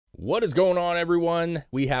What is going on, everyone?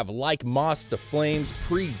 We have Like Moths to Flames,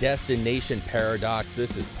 Predestination Paradox.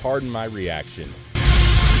 This is Pardon My Reaction.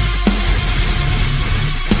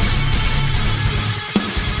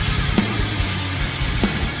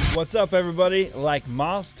 What's up, everybody? Like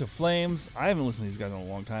Moths to Flames. I haven't listened to these guys in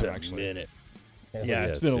a long time, actually. A minute. Yeah,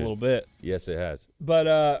 it's been a little bit. Yes, it has.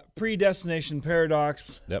 But Predestination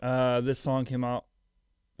Paradox. Yep. This song came out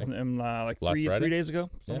like three days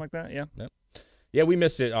ago, something like that. Yeah. Yep. Yeah, we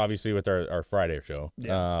missed it obviously with our Friday show.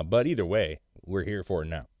 Yeah. But either way, we're here for it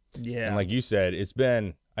now. Yeah. And like you said, it's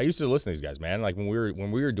been. I used to listen to these guys, man. Like when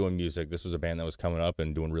we were doing music, this was a band that was coming up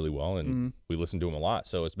and doing really well, and we listened to them a lot.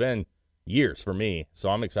 So it's been years for me. So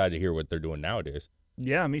I'm excited to hear what they're doing nowadays.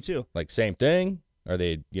 Yeah, me too. Like same thing? Are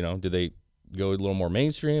they, do they go a little more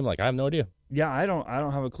mainstream? Like I have no idea. Yeah, I don't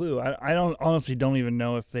have a clue. I honestly don't even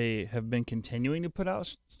know if they have been continuing to put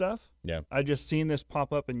out stuff. Yeah. I just seen this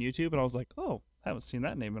pop up in YouTube, and I was like, oh, I haven't seen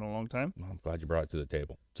that name in a long time. Well, I'm glad you brought it to the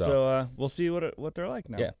table. So we'll see what they're like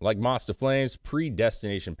now. Yeah, like Moths to Flames,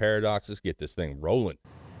 Predestination Paradox. Let's get this thing rolling.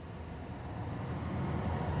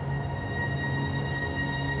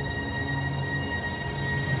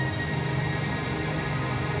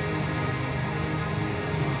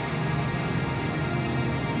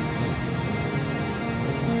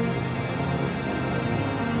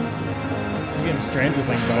 I'm getting Stranger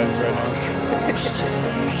Things vibes right now.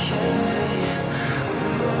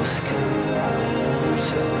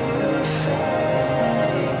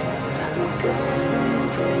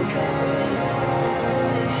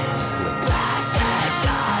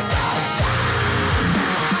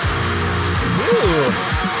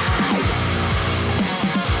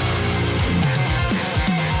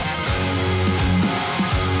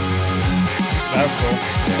 That's cool.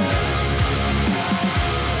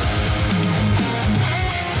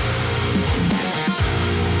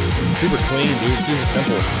 Super clean, dude. Super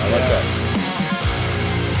simple. I like that.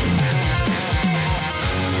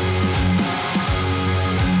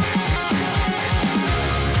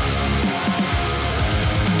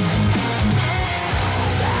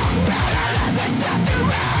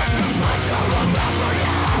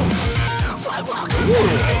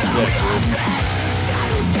 Ooh, that's sick, dude.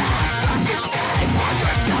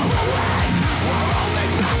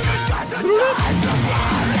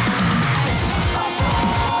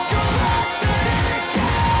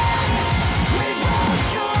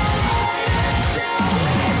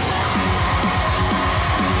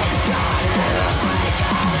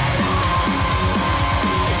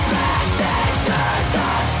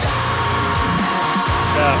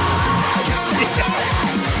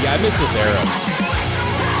 Yeah, I miss this era.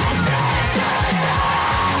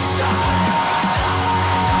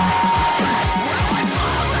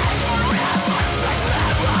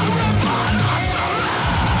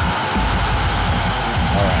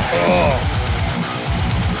 All right. Oh.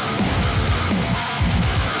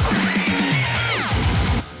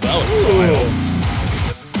 That was wild.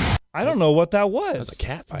 I don't know what that was. That was a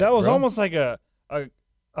cat fight. That was bro. almost like a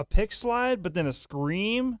pick slide, but then a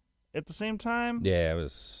scream at the same time. Yeah, it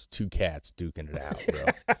was two cats duking it out, bro.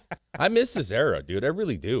 I miss this era, dude. I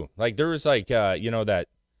really do. Like there was like that.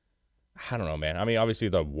 I don't know, man. I mean, obviously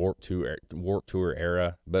the Warp Tour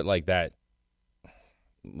era, but like that,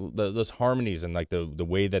 those harmonies and like the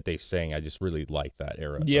way that they sang, I just really like that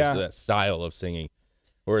era. Yeah, that style of singing,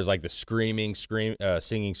 whereas like the singing, screaming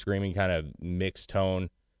kind of mixed tone,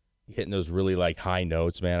 hitting those really like high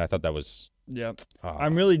notes, man. I thought that was. Yeah,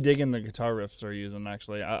 I'm really digging the guitar riffs they're using.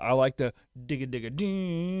 Actually, I like the digga digga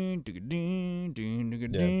ding digga ding ding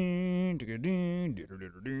digga ding digga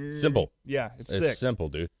ding. Simple. Yeah, it's sick. It's simple,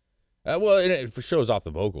 dude. Well, it shows off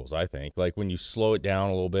the vocals, I think. Like when you slow it down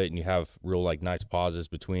a little bit and you have real like nice pauses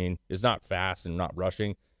between. It's not fast and not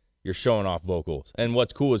rushing. You're showing off vocals. And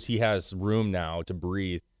what's cool is he has room now to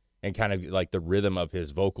breathe, and kind of like the rhythm of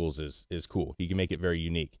his vocals is cool. He can make it very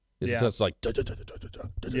unique. It's just like, Yeah, it's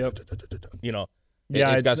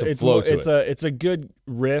got some flow to it. It's a good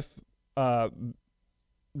riff,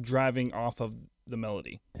 driving off of the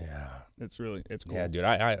melody. Yeah, it's cool. Yeah, dude,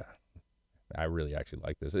 I really actually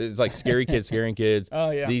like this. It's like Scary Kids, Scaring Kids.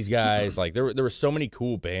 Oh yeah, these guys, like there were so many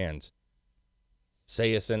cool bands.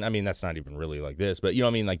 Sayison, I mean that's not even really like this, but you know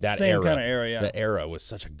what I mean, like that same era, kind of era. Yeah, the era was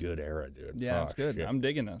such a good era, dude. Yeah, it's good. Shit. I'm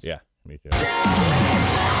digging this. Yeah, me too.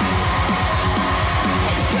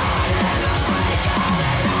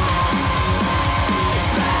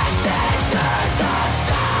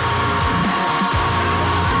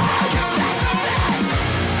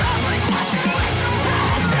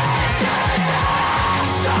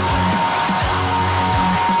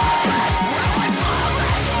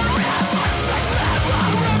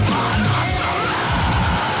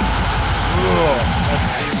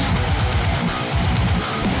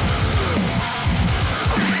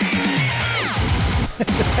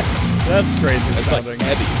 That's crazy. It's sounding. like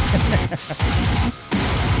heavy.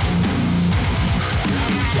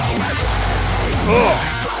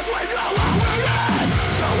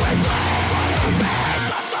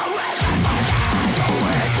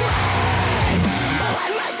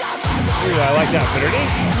 Ooh, I like that.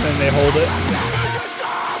 And then they hold it.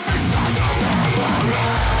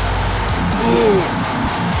 Ooh.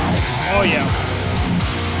 Oh yeah.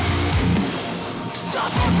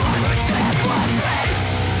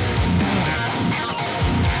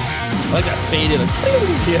 I like that fade in the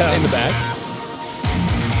back.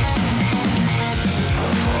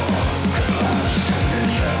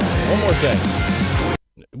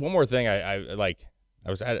 One more thing. I like. I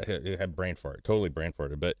had brain fart, totally brain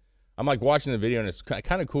farted, but I'm like watching the video and it's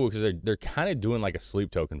kind of cool because they're kind of doing like a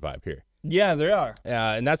sleep token vibe here. Yeah, they are.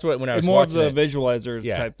 And that's what when I was more watching of the visualizer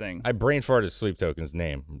type thing. I brain farted Sleep Token's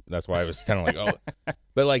name. That's why I was kind of like, oh,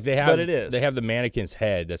 but like they have the mannequin's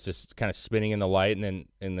head that's just kind of spinning in the light, and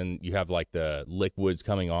then you have like the liquids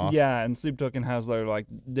coming off. Yeah, and Sleep Token has their like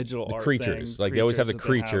digital art creatures. Like they always have the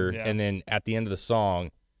creature, and then at the end of the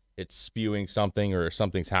song, it's spewing something or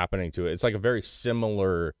something's happening to it. It's like a very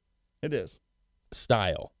similar. It is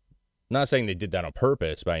style. I'm not saying they did that on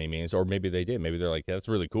purpose by any means, or maybe they did. Maybe they're like, that's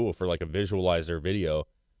really cool for like a visualizer video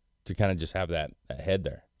to kind of just have that head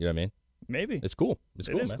there. You know what I mean? Maybe. It's cool. It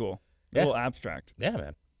is cool. Yeah. A little abstract. Yeah,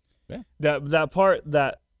 man. Yeah. That part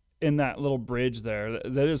that in that little bridge there,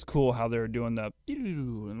 that is cool how they were doing the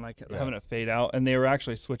and like having it fade out, and they were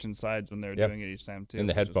actually switching sides when they were doing it each time too. In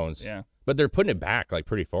the headphones. But they're putting it back like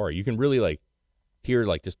pretty far. You can really like hear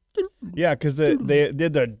like just because they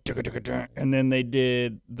did the and then they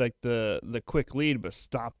did like the quick lead but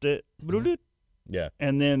stopped it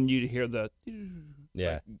and then you'd hear the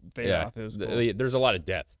fade off. It was cool. There's a lot of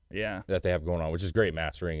depth that they have going on, which is great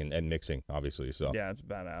mastering and mixing obviously. So yeah, it's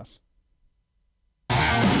badass.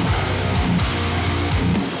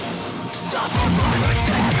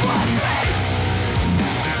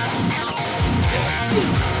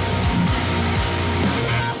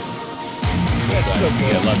 That's so cool.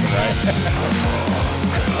 Yeah, left and right.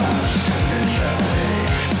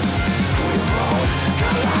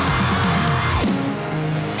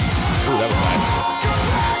 Ooh, that was nice.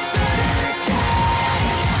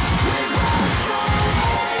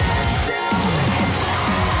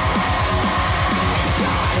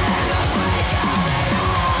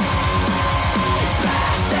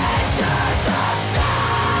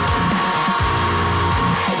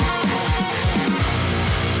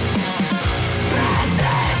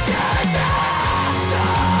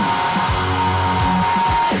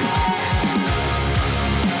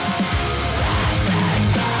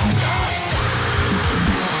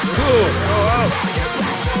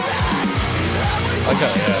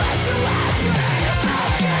 Okay, yeah.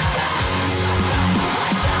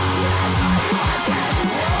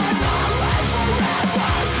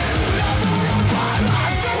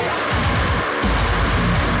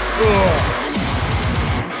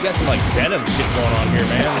 You got some like Venom shit going on here,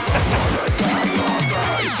 man.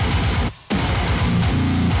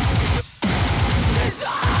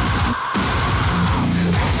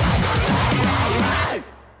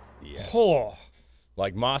 Yes. Oh.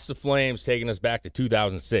 Like Moths to Flames taking us back to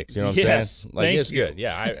 2006. You know what I'm saying? Like it's good.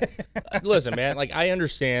 Yeah. Listen, man. Like I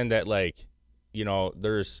understand that. Like, you know,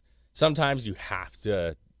 there's sometimes you have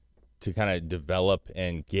to kind of develop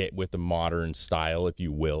and get with the modern style, if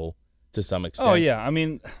you will, to some extent. Oh yeah. I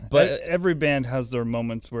mean, but every band has their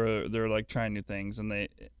moments where they're like trying new things, and I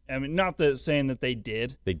mean, not that saying that they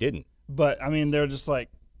did. They didn't. But I mean, they're just like.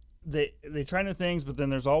 They try new things, but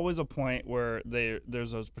then there's always a point where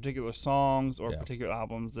there's those particular songs or particular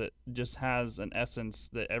albums that just has an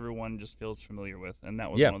essence that everyone just feels familiar with, and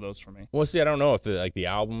that was one of those for me. Well, see, I don't know if the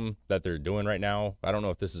album that they're doing right now, I don't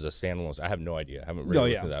know if this is a standalone. I have no idea. I haven't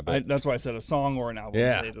really looked at that. But that's why I said a song or an album.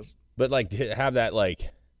 Yeah, but like to have that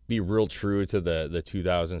like be real true to the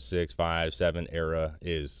 2006, 5, 7 era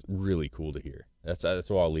is really cool to hear. That's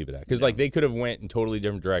all I'll leave it at, because like they could have went in totally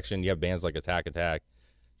different direction. You have bands like Attack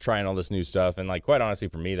trying all this new stuff, and like quite honestly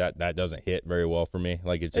for me that doesn't hit very well for me.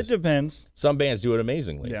 Like it depends. Some bands do it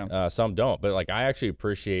amazingly, some don't, but like I actually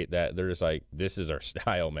appreciate that they're just like, this is our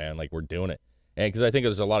style, man, like we're doing it. And because I think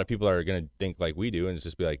there's a lot of people that are gonna think like we do, and it's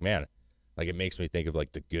just be like, man, like it makes me think of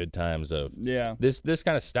like the good times of this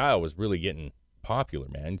kind of style was really getting popular,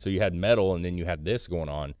 man. So you had metal and then you had this going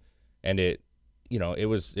on, and it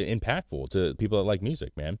was impactful to people that like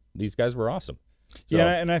music, man. These guys were awesome. So,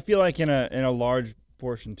 and I feel like in a large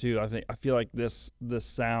portion too, I feel like this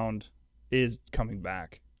sound is coming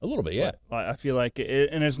back a little bit. Yeah, I feel like it,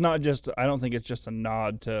 and it's not just. I don't think it's just a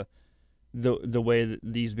nod to the way that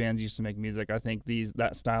these bands used to make music. I think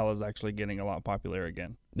that style is actually getting a lot popular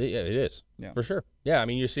again. Yeah, it is. Yeah. For sure. Yeah, I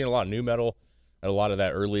mean, you're seeing a lot of new metal and a lot of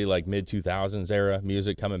that early, like, mid-2000s era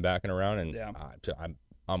music coming back and around, and Yeah.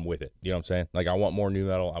 I'm with it. You know what I'm saying? Like, I want more new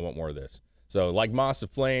metal. I want more of this. So, like, Moths to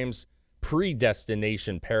Flames,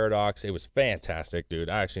 Predestination, Paradox. It was fantastic, dude.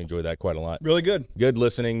 I actually enjoyed that quite a lot. Really good. Good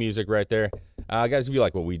listening music right there. Guys, if you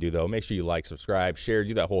like what we do, though, make sure you like, subscribe, share,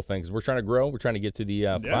 do that whole thing, because we're trying to grow. We're trying to get to the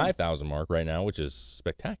 5,000 mark right now, which is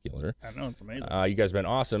spectacular. I know, it's amazing. You guys have been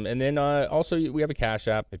awesome. And then also, we have a Cash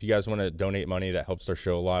App. If you guys want to donate money, that helps our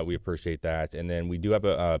show a lot. We appreciate that. And then we do have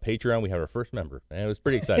a Patreon. We have our first member, and it was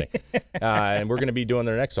pretty exciting. And we're going to be doing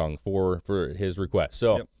their next song for his request.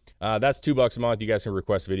 So. Yep. That's $2 a month. You guys can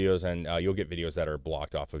request videos, and you'll get videos that are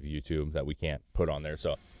blocked off of YouTube that we can't put on there.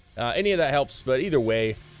 So any of that helps. But either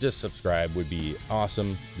way, just subscribe would be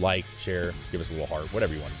awesome. Like, share, give us a little heart,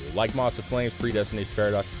 whatever you want to do. Like Moths to Flames, Predestination,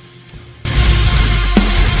 Paradox.